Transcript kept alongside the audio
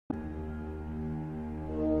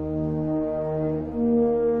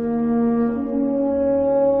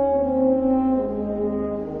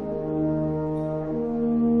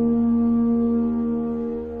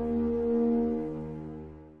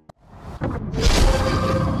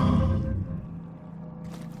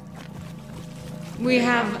We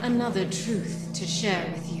have another truth to share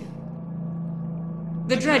with you.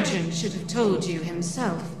 The Dredgen should have told you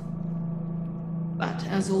himself. But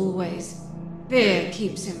as always, fear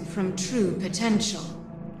keeps him from true potential.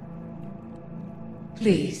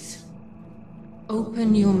 Please,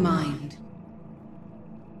 open your mind.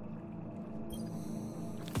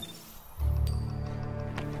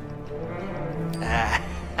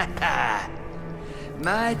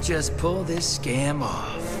 Might just pull this scam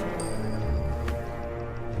off.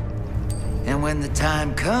 And when the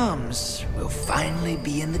time comes, we'll finally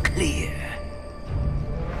be in the clear.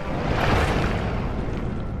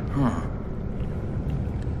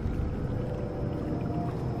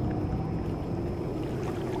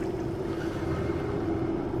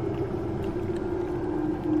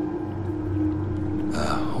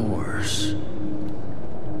 A horse.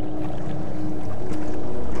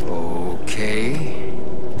 Okay.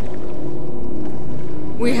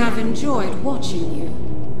 We have enjoyed watching you.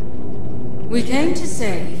 We came to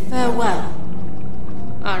say farewell.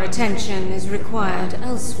 Our attention is required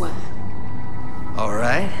elsewhere. All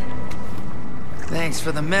right. Thanks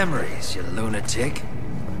for the memories, you lunatic.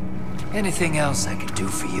 Anything else I can do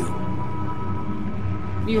for you?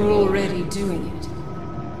 You're already doing it.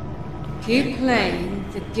 Keep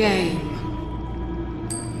playing the game.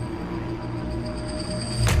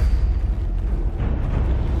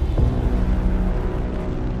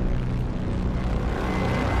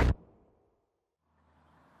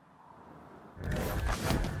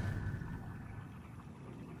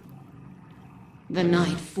 The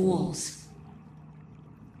night falls.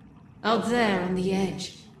 Out there on the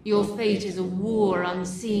edge, your fate is a war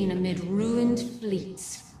unseen amid ruined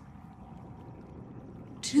fleets.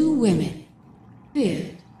 Two women,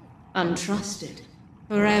 feared, untrusted,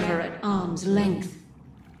 forever at arm's length.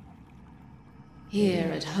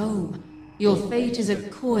 Here at home, your fate is a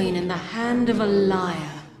coin in the hand of a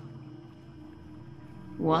liar.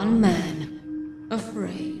 One man,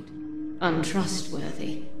 afraid,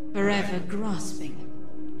 untrustworthy, forever grasping.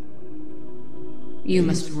 You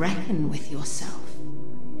must reckon with yourself.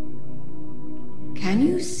 Can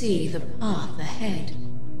you see the path ahead?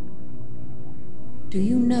 Do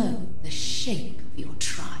you know the shape